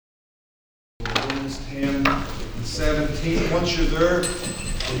Romans 10 and 17. Once you're there,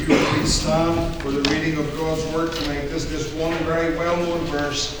 you will please stand for the reading of God's Word tonight. This is just one very well-known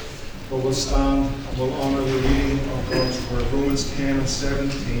verse, but we'll stand and we'll honour the reading of God's Word. Romans 10 and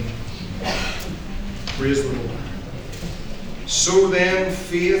 17. Praise the Lord. So then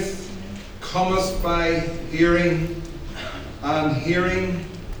faith cometh by hearing, and hearing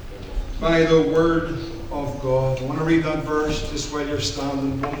by the word of God. I want to read that verse just while you're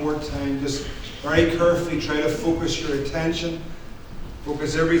standing one more time. Just very carefully try to focus your attention.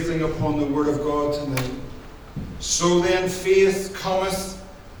 Focus everything upon the word of God tonight. So then faith cometh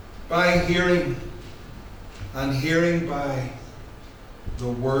by hearing, and hearing by the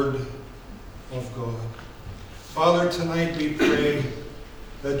word of God. Father, tonight we pray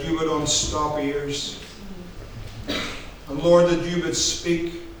that you would unstop ears. And Lord, that you would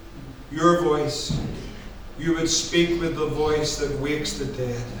speak your voice. You would speak with the voice that wakes the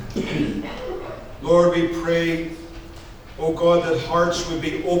dead. Lord, we pray, oh God, that hearts would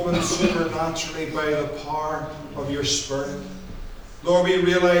be opened supernaturally by the power of your Spirit. Lord, we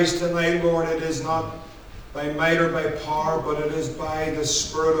realize tonight, Lord, it is not by might or by power, but it is by the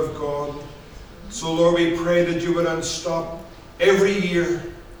Spirit of God. So, Lord, we pray that you would unstop every ear,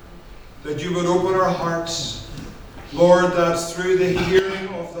 that you would open our hearts, Lord, that through the hearing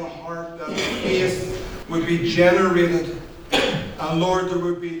of the heart, that faith would be generated. And Lord, there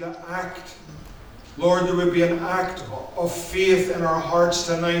would be the act. Lord, there would be an act of faith in our hearts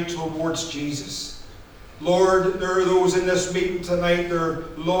tonight towards Jesus. Lord, there are those in this meeting tonight, they're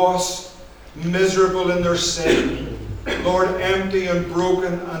lost, miserable in their sin. Lord, empty and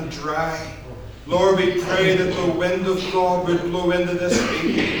broken and dry. Lord, we pray that the wind of God would blow into this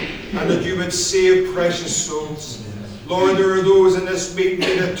meeting and that you would save precious souls. Lord, there are those in this meeting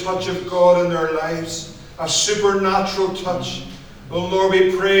who need a touch of God in their lives, a supernatural touch. Oh Lord,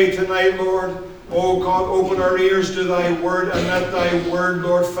 we pray tonight, Lord, oh God, open our ears to thy word, and let thy word,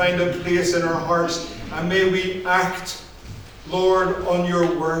 Lord, find a place in our hearts. And may we act, Lord, on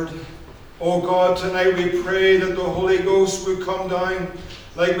your word. Oh God, tonight we pray that the Holy Ghost would come down,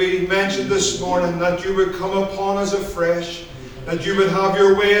 like we mentioned this morning, that you would come upon us afresh, that you would have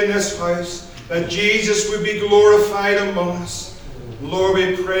your way in this house, that Jesus would be glorified among us. Lord,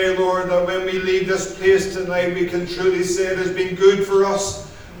 we pray, Lord, that when we leave this place tonight, we can truly say it has been good for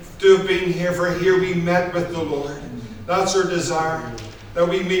us to have been here, for here we met with the Lord. That's our desire, that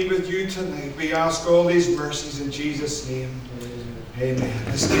we meet with you tonight. We ask all these mercies in Jesus' name. Amen.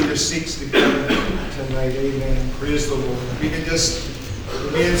 Let's take our seats together tonight. Amen. Praise the Lord. We can just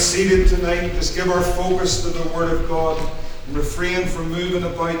remain seated tonight, just give our focus to the Word of God. Refrain from moving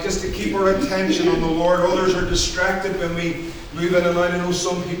about, just to keep our attention on the Lord. Others are distracted when we move in and out. I know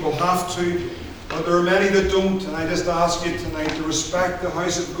some people have to, but there are many that don't. And I just ask you tonight to respect the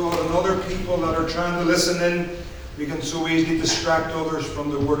house of God and other people that are trying to listen in. We can so easily distract others from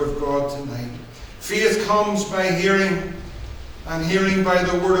the Word of God tonight. Faith comes by hearing, and hearing by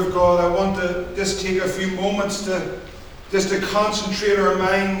the Word of God. I want to just take a few moments to concentrate our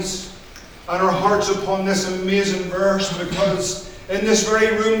minds and our hearts upon this amazing verse, because in this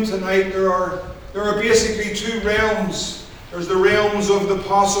very room tonight there are basically two realms. There's the realms of the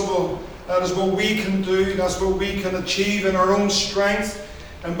possible. That is what we can do. That's what we can achieve in our own strength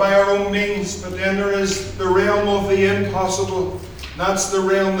and by our own means. But then there is the realm of the impossible. That's the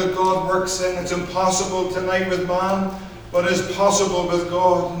realm that God works in. It's impossible tonight with man, but it's possible with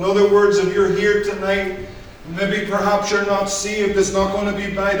God. In other words, if you're here tonight, maybe perhaps you're not saved, it's not going to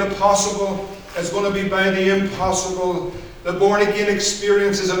be by the possible, it's going to be by the impossible. The born again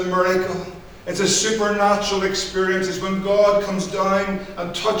experience is a miracle. It's a supernatural experience. It's when God comes down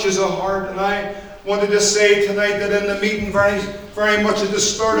and touches a heart. And I wanted to say tonight that in the meeting, very much at the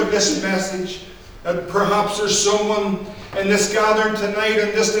start of this message, that perhaps there's someone in this gathering tonight,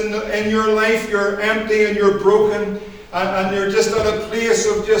 and just in your life you're empty and you're broken, and you're just at a place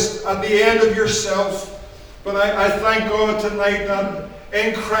of just at the end of yourself. But I thank God tonight that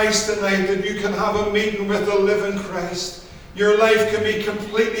in Christ tonight that you can have a meeting with the living Christ. Your life can be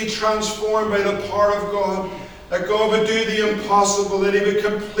completely transformed by the power of God. That God would do the impossible, that He would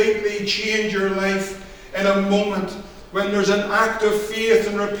completely change your life in a moment. When there's an act of faith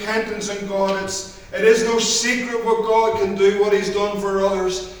and repentance in God, it is no secret what God can do, what He's done for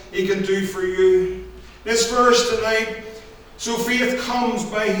others, He can do for you. This verse tonight, so faith comes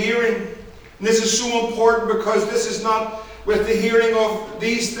by hearing. And this is so important, because this is not with the hearing of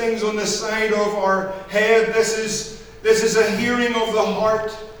these things on the side of our head. This is a hearing of the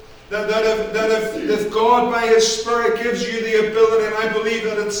heart. That if God by His Spirit gives you the ability, and I believe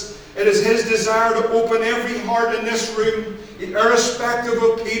that it's It is His desire to open every heart in this room, irrespective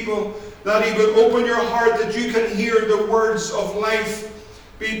of people, that He would open your heart that you can hear the words of life.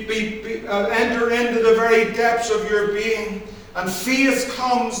 Enter into the very depths of your being. And faith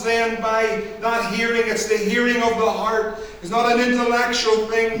comes then by that hearing. It's the hearing of the heart. It's not an intellectual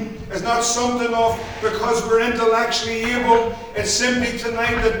thing. It's not something of because we're intellectually able. It's simply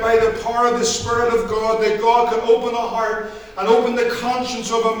tonight that by the power of the Spirit of God, that God can open a heart and open the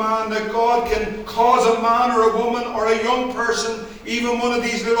conscience of a man, that God can cause a man or a woman or a young person, even one of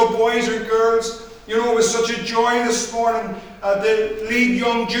these little boys or girls. You know, it was such a joy this morning to lead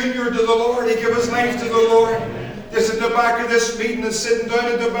young Junior to the Lord. He gave his life to the Lord. Just at the back of this meeting and sitting down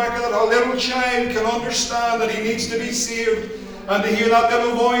at the back of that, a little child can understand that he needs to be saved. And to hear that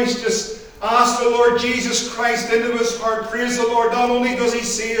little voice just ask the Lord Jesus Christ into his heart. Praise the Lord. Not only does He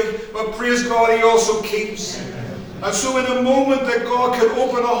save, but praise God, He also keeps. And so in a moment that God can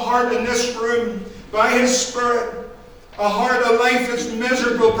open a heart in this room by His Spirit, a heart, a life that's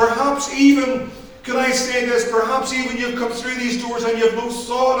miserable, perhaps even, can I say this, perhaps even you've come through these doors and you have no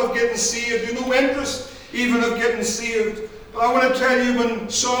thought of getting saved, you have no interest even of getting saved. But I want to tell you, when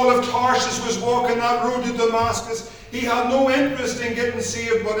Saul of Tarsus was walking that road to Damascus, he had no interest in getting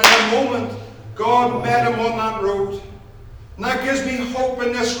saved, but in a moment, God met him on that road. And that gives me hope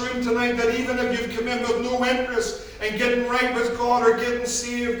in this room tonight, that even if you've come in with no interest in getting right with God or getting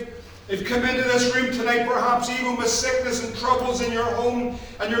saved, you've come into this room tonight perhaps even with sickness and troubles in your home,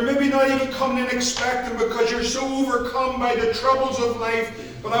 and you're maybe not even coming in expecting because you're so overcome by the troubles of life.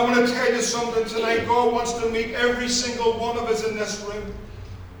 But I want to tell you something tonight. God wants to meet every single one of us in this room.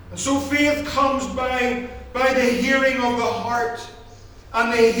 And so faith comes by the hearing of the heart.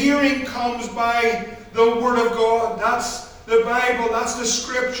 And the hearing comes by the Word of God. That's the Bible. That's the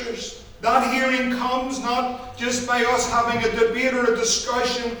Scriptures. That hearing comes not just by us having a debate or a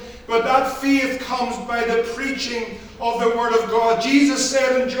discussion, but that faith comes by the preaching of the Word of God. Jesus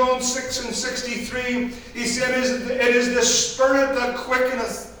said in John 6:63, He said, "It is the Spirit that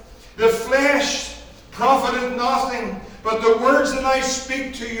quickeneth. The flesh profiteth nothing. But the words that I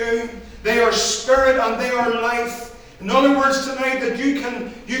speak to you, they are spirit and they are life." In other words tonight, that you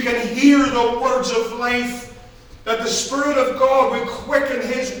can hear the words of life. That the Spirit of God will quicken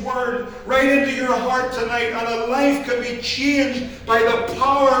His Word right into your heart tonight, and a life can be changed by the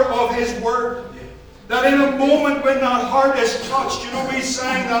power of His Word. That in a moment when that heart is touched, you know, we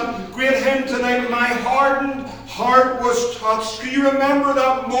sang that great hymn tonight, "My hardened heart was touched." Do you remember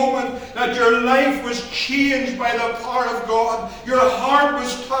that moment that your life was changed by the power of God? Your heart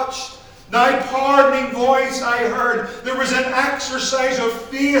was touched. Thy pardoning voice I heard. There was an exercise of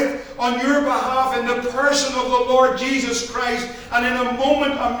faith on your behalf in the person of the Lord Jesus Christ. And in a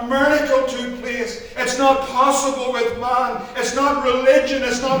moment, a miracle took place. It's not possible with man. It's not religion.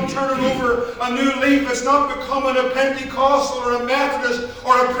 It's not turning over a new leaf. It's not becoming a Pentecostal or a Methodist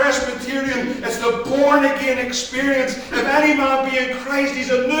or a Presbyterian. It's the born-again experience. If any man be in Christ,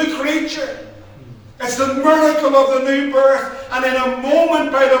 he's a new creature. It's the miracle of the new birth. And in a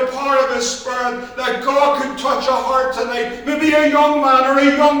moment, by the power of His Spirit, that God could touch a heart tonight. Maybe a young man or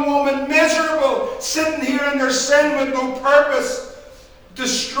a young woman, miserable, sitting here in their sin with no purpose,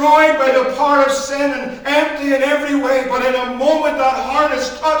 destroyed by the power of sin and empty in every way. But in a moment, that heart is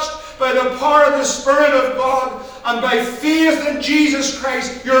touched by the power of the Spirit of God. And by faith in Jesus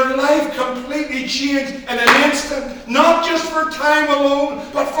Christ, your life completely changed in an instant. Not just for time alone,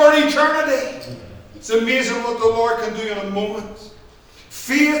 but for eternity. It's amazing what the Lord can do in a moment.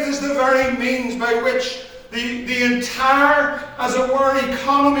 Faith is the very means by which the entire, as it were,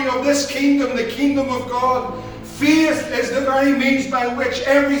 economy of this kingdom, the kingdom of God, faith is the very means by which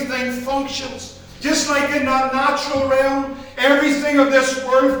everything functions. Just like in that natural realm, everything of this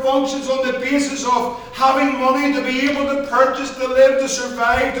world functions on the basis of having money to be able to purchase, to live, to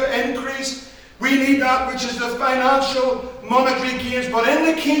survive, to increase. We need that which is the financial, monetary gains. But in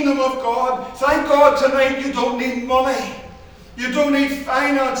the kingdom of God, thank God tonight you don't need money. You don't need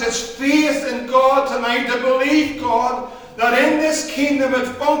finance. It's faith in God tonight to believe God that in this kingdom it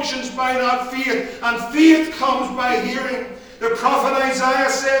functions by that faith. And faith comes by hearing. The prophet Isaiah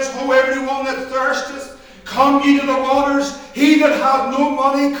says, "Ho, everyone that thirsteth, come ye to the waters. He that hath no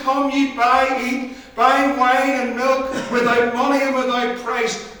money, come ye buy, eat. Buy wine and milk without money and without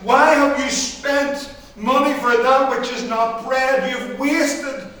price." Why have you spent money for that which is not bread? You've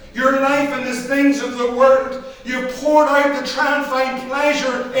wasted your life in the things of the world. You've poured out to try and find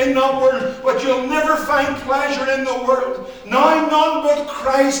pleasure in the world, but you'll never find pleasure in the world. Now none but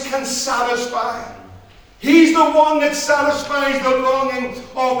Christ can satisfy. He's the one that satisfies the longing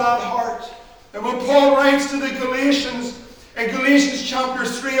of that heart. And when Paul writes to the Galatians, In Galatians chapter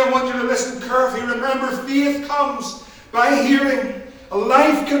 3, I want you to listen carefully. Remember, faith comes by hearing. A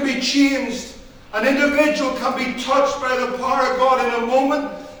life can be changed. An individual can be touched by the power of God in a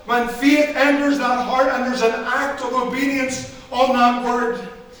moment when faith enters that heart and there's an act of obedience on that word.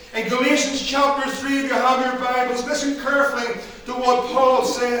 In Galatians chapter 3, if you have your Bibles, listen carefully to what Paul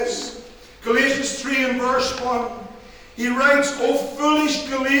says. Galatians 3 and verse 1. He writes, O foolish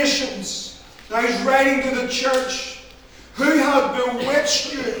Galatians. Now he's writing to the church. Who hath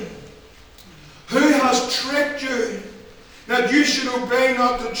bewitched you? Who has tricked you? That you should obey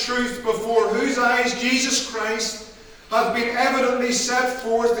not the truth, before whose eyes Jesus Christ hath been evidently set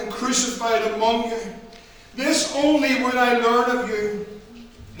forth and crucified among you. This only would I learn of you.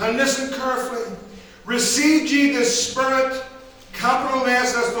 Now listen carefully. Received ye the Spirit, capital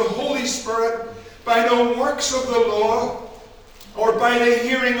S, that's the Holy Spirit, by the works of the law, or by the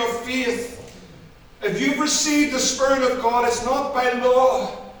hearing of faith? If you've received the Spirit of God, it's not by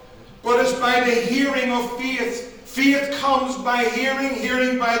law, but it's by the hearing of faith. Faith comes by hearing,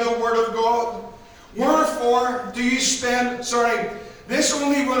 hearing by the Word of God. Wherefore do you this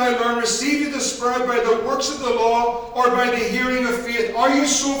only would I learn, receive you the Spirit by the works of the law, or by the hearing of faith? Are you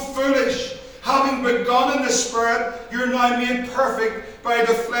so foolish? Having begun in the Spirit, you're now made perfect by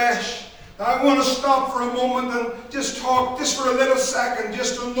the flesh. Now I want to stop for a moment and just talk, just for a little second,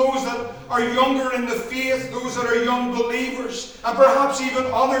 just to those that are younger in the faith, those that are young believers, and perhaps even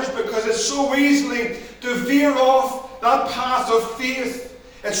others, because it's so easily to veer off that path of faith.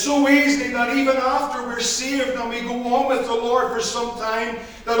 It's so easy that even after we're saved and we go on with the Lord for some time,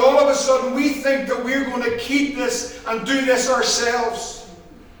 that all of a sudden we think that we're going to keep this and do this ourselves.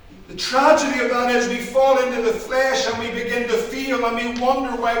 The tragedy of that is we fall into the flesh and we begin to feel, and we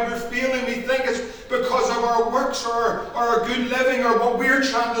wonder why we're feeling. We think it's because of our works or our good living or what we're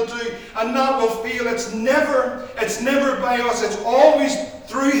trying to do, and that will feel. It's never by us. It's always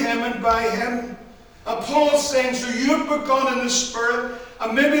through Him and by Him. And Paul's saying, so you've begun in the Spirit,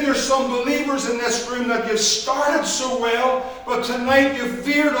 and maybe there's some believers in this room that you've started so well, but tonight you've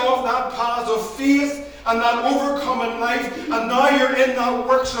veered off that path of faith and that overcoming life, and now you're in that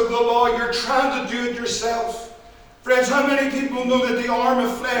works of the law. You're trying to do it yourself. Friends, how many people know that the arm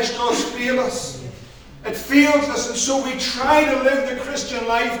of flesh does fail us? It fails us, and so we try to live the Christian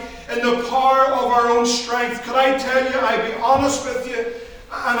life in the power of our own strength. Could I tell you, I'll be honest with you,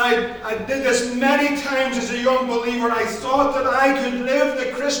 and I did this many times as a young believer. I thought that I could live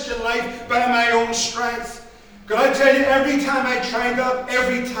the Christian life by my own strength. Could I tell you, every time I tried that,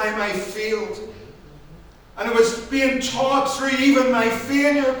 every time I failed. And it was being taught through even my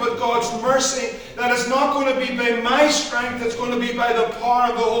failure, but God's mercy, that it's not going to be by my strength, it's going to be by the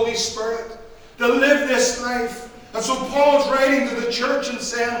power of the Holy Spirit to live this life. And so Paul's writing to the church and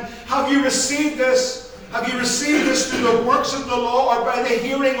saying, have you received this? Have you received this through the works of the law or by the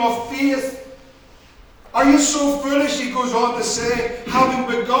hearing of faith? Are you so foolish, he goes on to say, having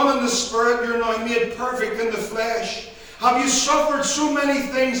begun in the Spirit, you're now made perfect in the flesh. Have you suffered so many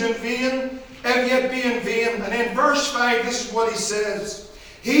things in vain, and yet be in vain? And in verse 5, this is what he says.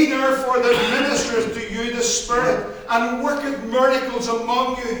 He therefore that ministereth to you the Spirit, and worketh miracles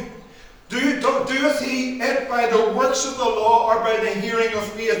among you, doeth he it by the works of the law or by the hearing of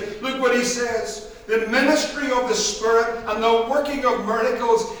faith? Look what he says. The ministry of the Spirit and the working of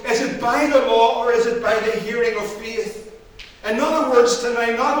miracles, is it by the law or is it by the hearing of faith? In other words,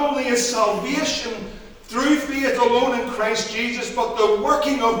 tonight, not only is salvation through faith alone in Christ Jesus, but the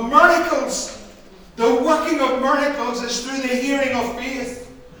working of miracles. The working of miracles is through the hearing of faith.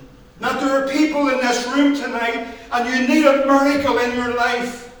 Now there are people in this room tonight, and you need a miracle in your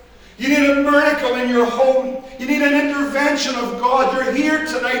life. You need a miracle in your home. You need an intervention of God. You're here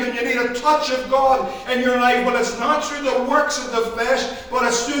tonight and you need a touch of God in your life. But it's not through the works of the flesh, but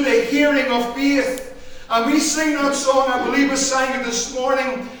it's through the hearing of faith. And we sing that song, I believe we sang it this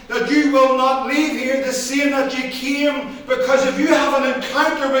morning, that you will not leave here the same that you came. Because if you have an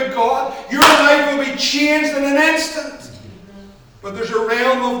encounter with God, your life will be changed in an instant. But there's a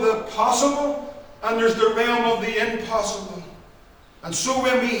realm of the possible and there's the realm of the impossible. And so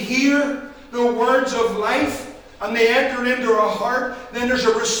when we hear the words of life and they enter into our heart, then there's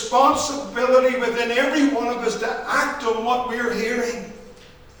a responsibility within every one of us to act on what we're hearing.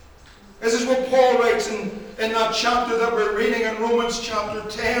 This is what Paul writes in that chapter that we're reading in Romans chapter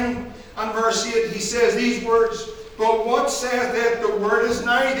 10 and verse 8. He says these words, but what saith it? The word is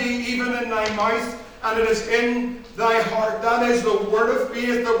nigh thee, even in thy mouth, and it is in thy heart. That is the word of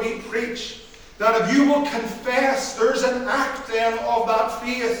faith that we preach. That if you will confess, there's an act then of that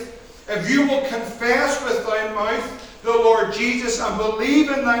faith. If you will confess with thy mouth the Lord Jesus and believe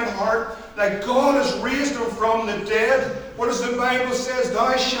in thine heart that God has raised him from the dead, what does the Bible says?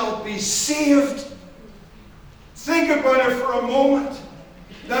 Thou shalt be saved. Think about it for a moment.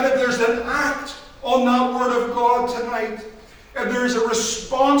 That if there's an act on that word of God tonight, if there's a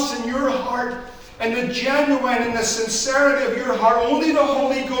response in your heart, and the genuine and the sincerity of your heart, only the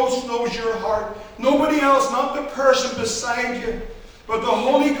Holy Ghost knows your heart. Nobody else, not the person beside you, but the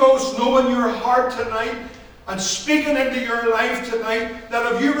Holy Ghost knowing your heart tonight and speaking into your life tonight,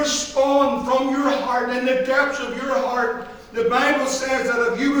 that if you respond from your heart, in the depths of your heart, the Bible says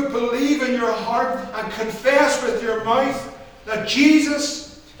that if you would believe in your heart and confess with your mouth that Jesus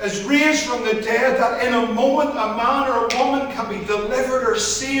is raised from the dead, that in a moment a man or a woman can be delivered or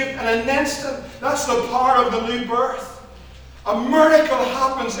saved in an instant. That's the power of the new birth. A miracle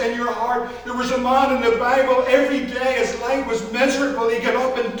happens in your heart. There was a man in the Bible, every day his life was miserable. He got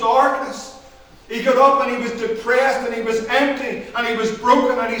up in darkness. He got up and he was depressed and he was empty and he was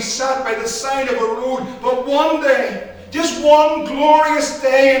broken and he sat by the side of a road. But one day, just one glorious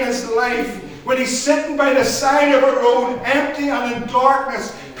day in his life, when he's sitting by the side of a road, empty and in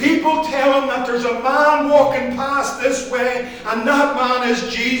darkness, people tell him that there's a man walking past this way, and that man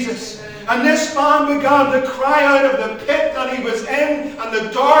is Jesus. And this man began to cry out of the pit that he was in, and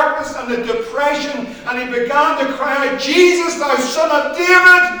the darkness and the depression, and he began to cry out, Jesus, thou son of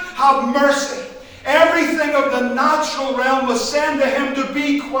David, have mercy. Everything of the natural realm was saying to him to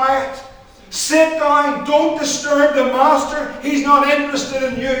be quiet. Sit down. Don't disturb the Master. He's not interested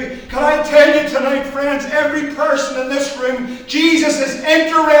in you. Can I tell you tonight, friends, every person in this room, Jesus is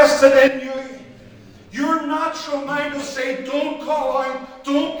interested in you. Your natural mind will say, don't call out,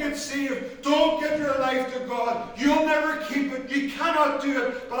 don't get saved, don't give your life to God. You'll never keep it. You cannot do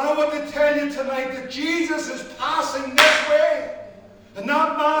it. But I want to tell you tonight that Jesus is passing this way. And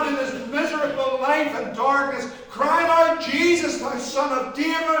that man in his miserable life and darkness cried out, Jesus, thou son of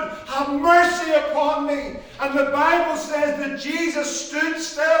David, have mercy upon me. And the Bible says that Jesus stood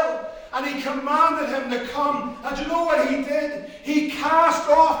still and he commanded him to come. And you know what he did? He cast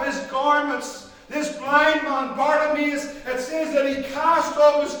off his garments. This blind man, Bartimaeus, it says that he cast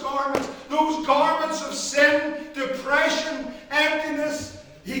off his garments, those garments of sin, depression, emptiness.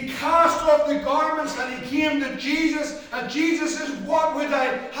 He cast off the garments and he came to Jesus, and Jesus says, what would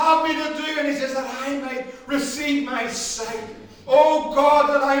I have me to do? And he says, that I might receive my sight. Oh God,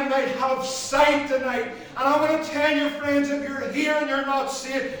 that I might have sight tonight. And I want to tell you, friends, if you're here and you're not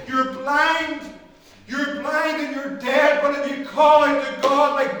saved, you're blind. You're blind and you're dead, but if you call out to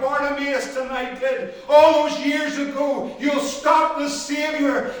God like Bartimaeus tonight did, all those years ago, you'll stop the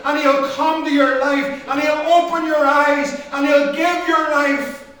Savior and He'll come to your life and He'll open your eyes and He'll give your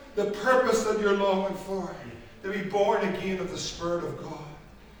life the purpose that you're longing for, to be born again of the Spirit of God.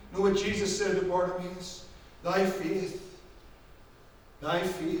 You know what Jesus said to Bartimaeus? Thy faith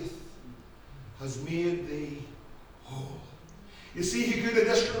has made thee whole. You see, he could have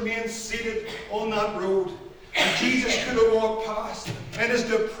just remained seated on that road. And Jesus could have walked past in his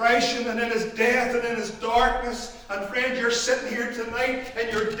depression and in his death and in his darkness. And friend, you're sitting here tonight in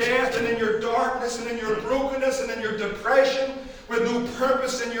your death and in your darkness and in your brokenness and in your depression with no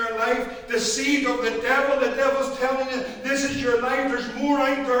purpose in your life, deceived of the devil. The devil's telling you, this is your life. There's more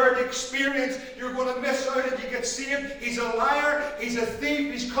out there to experience. You're going to miss out if you get saved. He's a liar. He's a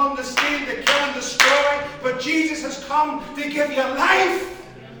thief. He's come to steal, to kill, and destroy. But Jesus has come to give you life.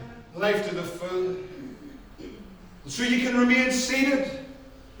 Life to the full. So you can remain seated.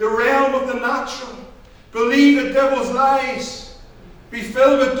 The realm of the natural. Believe the devil's lies. Be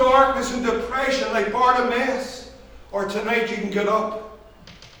filled with darkness and depression like Bartimaeus. Or tonight you can get up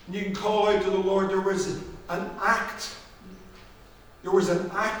and you can call out to the Lord. There was an act. There was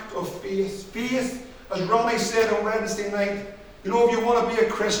an act of faith. Faith, as Ronnie said on Wednesday night, you know, if you want to be a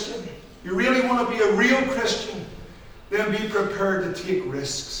Christian, you really want to be a real Christian, then be prepared to take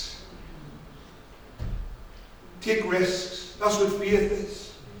risks. Take risks. That's what faith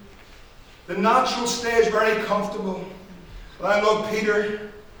is. The natural stays very comfortable. But I love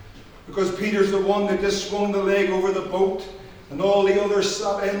Peter, because Peter's the one that just swung the leg over the boat, and all the others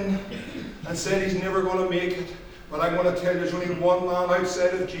sat in and said he's never going to make it. But I'm going to tell you, there's only one man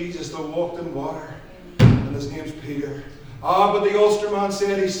outside of Jesus that walked in water, and his name's Peter. But the Ulsterman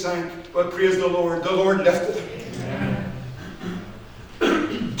said he sank, but praise the Lord lifted him.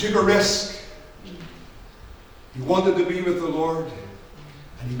 He took a risk. He wanted to be with the Lord,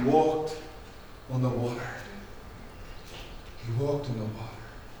 and he walked on the water. He walked on the water.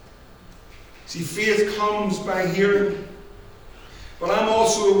 See, faith comes by hearing. But I'm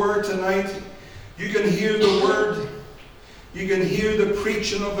also aware tonight, you can hear the word. You can hear the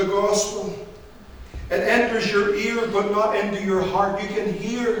preaching of the gospel. It enters your ear but not into your heart. You can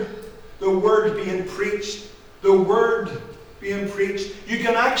hear the word being preached. The word being preached. You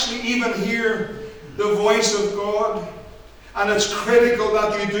can actually even hear the voice of God. And it's critical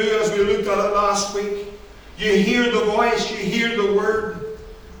that you do, as we looked at it last week. You hear the voice, you hear the word.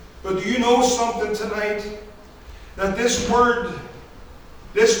 But do you know something tonight? That this word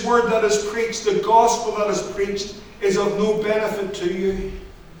that is preached, the gospel that is preached, is of no benefit to you.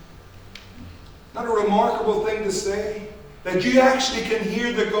 Not a remarkable thing to say? That you actually can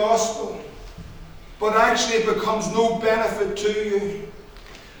hear the gospel, but actually it becomes no benefit to you.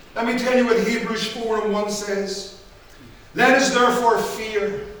 Let me tell you what Hebrews 4:1 says. Let us therefore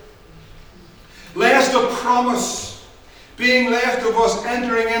fear, lest a promise being left of us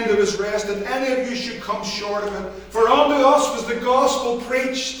entering into his rest, that any of you should come short of it. For unto us was the gospel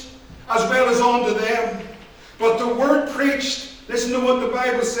preached, as well as unto them. But the word preached, listen to what the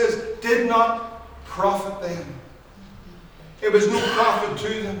Bible says, did not profit them. It was no profit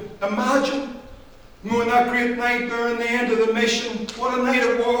to them. Imagine on that great night there in the end of the mission, what a night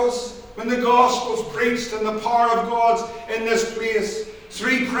it was when the gospel's preached and the power of God's in this place.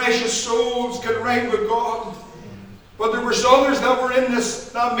 3 precious souls get right with God. But there were others that were in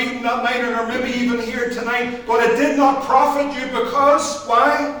that meeting that night, and are maybe even here tonight. But it did not profit you because,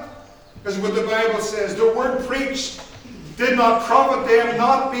 why? Because what the Bible says, the word preached did not profit them,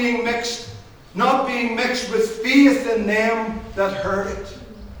 not being mixed with faith in them that heard it.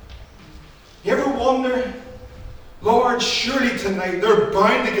 You ever wonder, Lord, surely tonight they're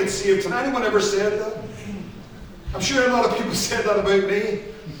bound to get saved. Has anyone ever said that? I'm sure a lot of people said that about me.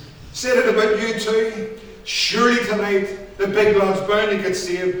 Said it about you too. Surely tonight the big lad's bound to get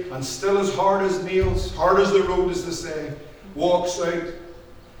saved, and still as hard as nails, hard as the road, as they say, walks out.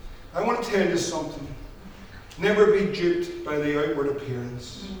 I want to tell you something. Never be duped by the outward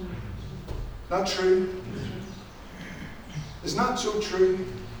appearance. Not true? It's not so true.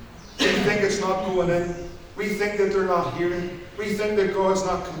 We think it's not going in. We think that they're not hearing. We think that God's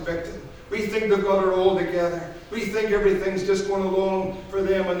not convicting. We think they've got it all together. We think everything's just going along for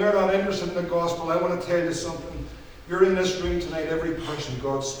them and they're not interested in the gospel. I want to tell you something. You're in this room tonight, every person,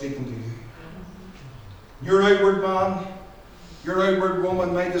 God's speaking to you. Your outward man, your outward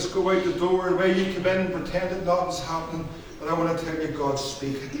woman might just go out the door and way you come in and pretend that nothing's happening. But I want to tell you, God's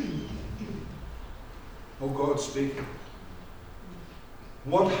speaking. Oh, God's speaking.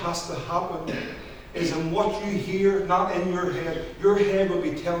 What has to happen is in what you hear, not in your head. Your head will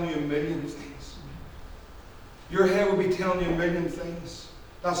be telling you a million things. Your head will be telling you a million things.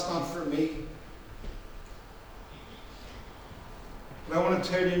 That's not for me. But I want to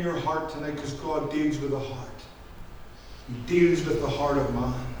tell you in your heart tonight, because God deals with the heart. He deals with the heart of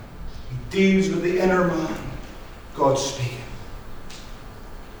man. He deals with the inner man. God's speaking.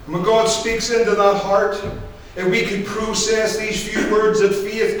 And when God speaks into that heart, if we could process these few words that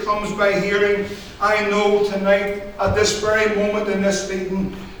faith comes by hearing, I know tonight, at this very moment in this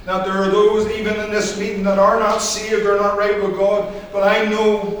meeting, that there are those even in this meeting that are not saved or not right with God. But I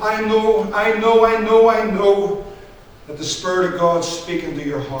know that the Spirit of God's speaking to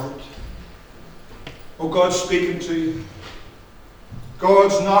your heart. Oh, God's speaking to you.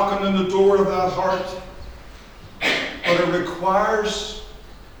 God's knocking on the door of that heart. But it requires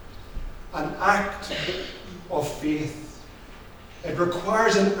an act of faith. It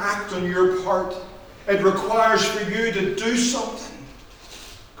requires an act on your part. It requires for you to do something.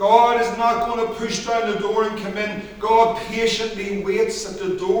 God is not going to push down the door and come in. God patiently waits at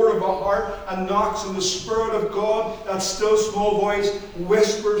the door of a heart and knocks, and the Spirit of God, that still small voice,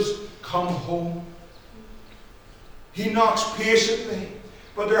 whispers, come home. He knocks patiently.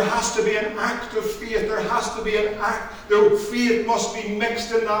 But there has to be an act of faith. There has to be an act. The faith must be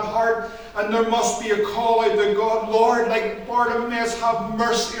mixed in that heart. And there must be a call out to God. Lord, like Bartimaeus, have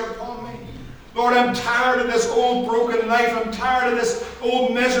mercy upon me. Lord, I'm tired of this old broken life. I'm tired of this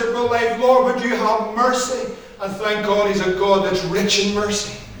old miserable life. Lord, would you have mercy? And thank God He's a God that's rich in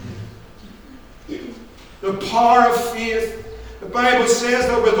mercy. The power of faith. The Bible says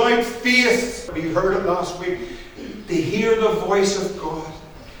that without faith, we heard it last week, to hear the voice of God.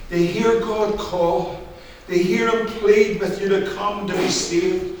 They hear God call. They hear Him plead with you to come to be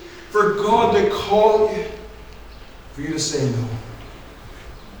saved. For God to call you. For you to say no.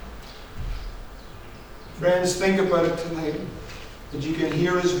 Friends, think about it tonight. That you can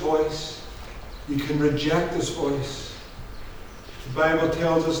hear His voice. You can reject His voice. The Bible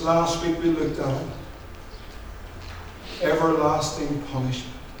tells us, last week we looked at it. Everlasting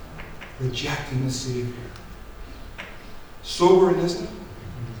punishment. Rejecting the Savior. Sobering, isn't it?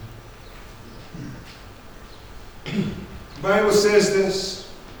 The Bible says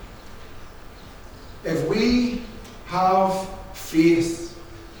this: if we have faith,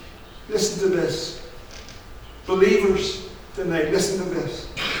 listen to this, believers tonight, listen to this.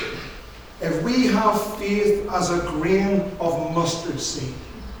 If we have faith as a grain of mustard seed,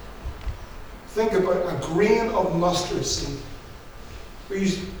 think about a grain of mustard seed.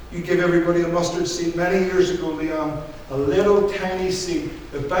 You give everybody a mustard seed many years ago, Leon, a little tiny seed.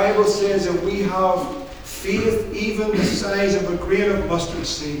 The Bible says if we have faith even the size of a grain of mustard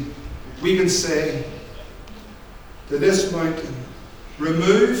seed, we can say to this mountain,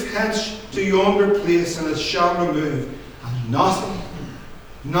 remove hence to yonder place, and it shall remove, and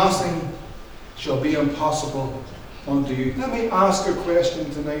nothing shall be impossible unto you. Let me ask a question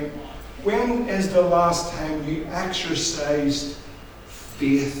tonight. When is the last time you exercised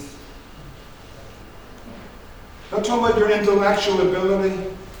faith? Not talking about your intellectual ability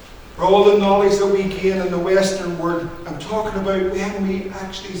or all the knowledge that we gain in the Western world. I'm talking about when we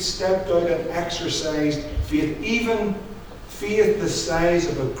actually stepped out and exercised faith, even faith the size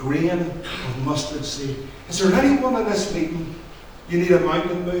of a grain of mustard seed. Is there anyone in this meeting you need a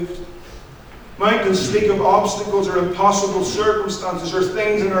mountain moved? Mountains speak of obstacles or impossible circumstances or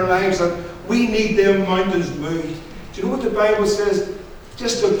things in our lives that we need them mountains moved. Do you know what the Bible says?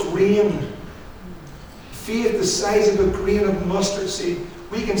 Just a grain. Faith the size of a grain of mustard seed.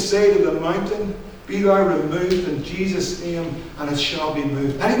 We can say to the mountain, be thou removed in Jesus' name, and it shall be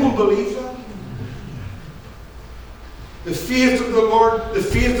moved. Anyone believe that? The faith of the Lord, the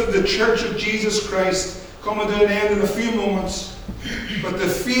faith of the Church of Jesus Christ, coming to an end in a few moments. But the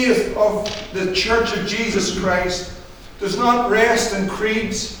faith of the Church of Jesus Christ does not rest in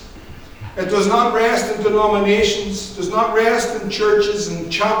creeds. It does not rest in denominations. It does not rest in churches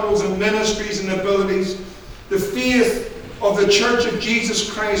and chapels and ministries and abilities. The faith of the Church of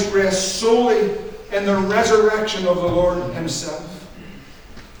Jesus Christ rests solely in the resurrection of the Lord Himself.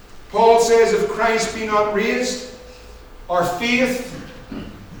 Paul says, if Christ be not raised, our faith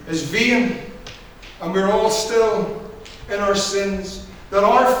is vain, and we're all still in our sins. That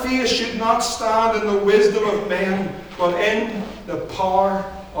our faith should not stand in the wisdom of men, but in the power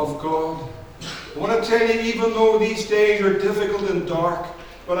of God. I want to tell you, even though these days are difficult and dark,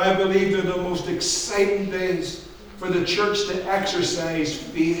 but I believe they're the most exciting days for the church to exercise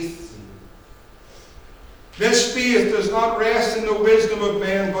faith. This faith does not rest in the wisdom of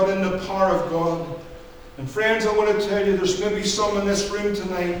men, but in the power of God. And friends, I want to tell you, there's maybe some in this room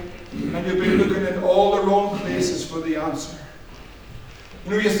tonight, and you've been looking in all the wrong places for the answer.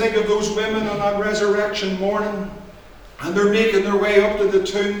 You know, you think of those women on that resurrection morning, and they're making their way up to the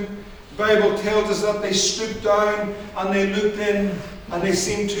tomb. The Bible tells us that they stooped down and they looked in, and they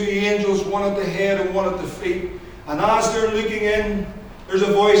seen two angels, one at the head and one at the feet. And as they're looking in, there's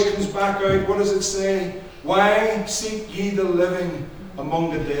a voice comes back out. What does it say? Why seek ye the living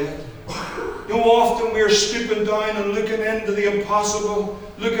among the dead? You know, often we're stooping down and looking into the impossible,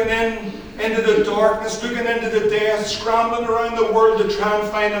 looking into the darkness, looking into the death, scrambling around the world to try and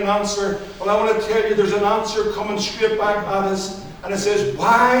find an answer. Well, I want to tell you, there's an answer coming straight back at us. And it says,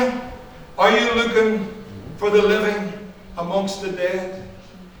 why are you looking for the living amongst the dead?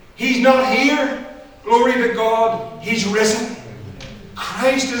 He's not here. Glory to God. He's risen.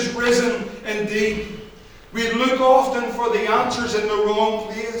 Christ is risen indeed. We look often for the answers in the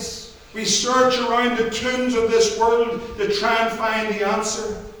wrong place. We search around the tombs of this world to try and find the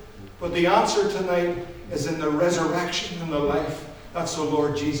answer. But the answer tonight is in the resurrection and the life. That's the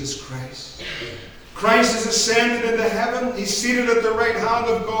Lord Jesus Christ. Christ is ascended into heaven. He's seated at the right hand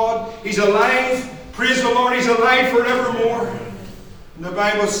of God. He's alive. Praise the Lord. He's alive forevermore. And the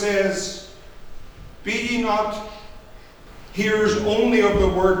Bible says, be ye not hearers only of the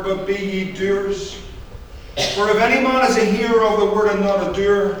word, but be ye doers. For if any man is a hearer of the word and not a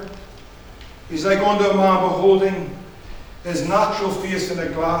doer, he's like unto a man beholding his natural face in a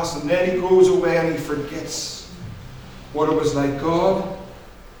glass, and then he goes away and he forgets what it was like. God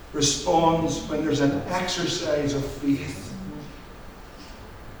responds when there's an exercise of faith.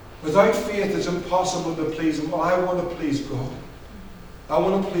 Without faith, it's impossible to please Him. Well, I want to please God. I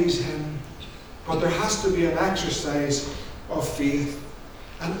want to please Him. But there has to be an exercise of faith,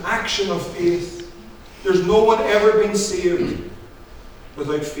 an action of faith. There's no one ever been saved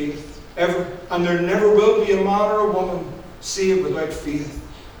without faith. Ever. And there never will be a man or a woman saved without faith.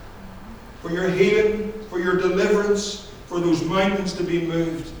 For your healing, for your deliverance, for those mountains to be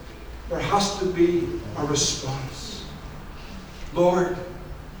moved, there has to be a response. Lord,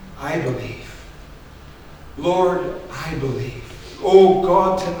 I believe. Lord, I believe. Oh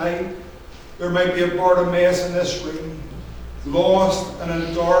God, tonight, there might be a Bartimaeus in this room, lost and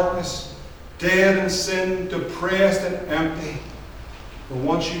in darkness, dead in sin, depressed and empty. But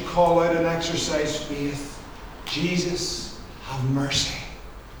once you call out and exercise faith, Jesus, have mercy.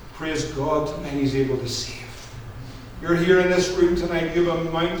 Praise God, tonight He's able to save. You're here in this room tonight, you have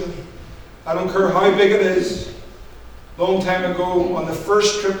a mountain. I don't care how big it is. Long time ago, on the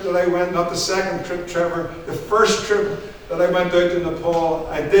first trip that I went, not the second trip, Trevor, the first trip that I went out to Nepal,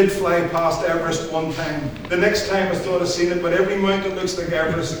 I did fly past Everest one time. The next time I thought I'd seen it, but every mountain looks like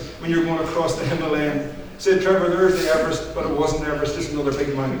Everest when you're going across the Himalayan. I said, Trevor, there's the Everest, but it wasn't Everest, just another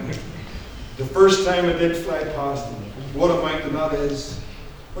big mountain. The first time I did fly past it, what a mountain that is.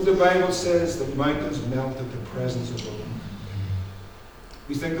 But the Bible says that mountains melt at the presence of the Lord.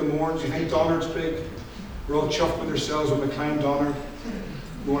 You think the Mourns, you think Donard's big? We're all chuffed with ourselves when we climb Donard.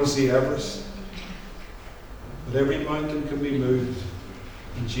 We want to see Everest. But every mountain can be moved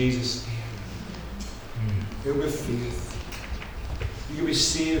in Jesus' name. Here with faith. You can be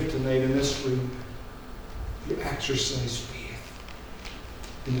saved tonight in this room. You exercise faith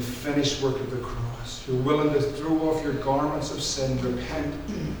in the finished work of the cross. You're willing to throw off your garments of sin, repent,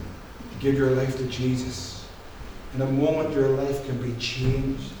 give your life to Jesus. In a moment, your life can be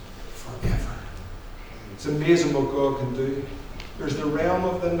changed forever. It's amazing what God can do. There's the realm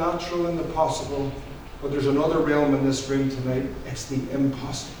of the natural and the possible, but there's another realm in this room tonight. It's the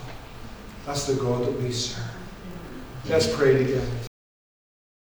impossible. That's the God that we serve. Let's pray together.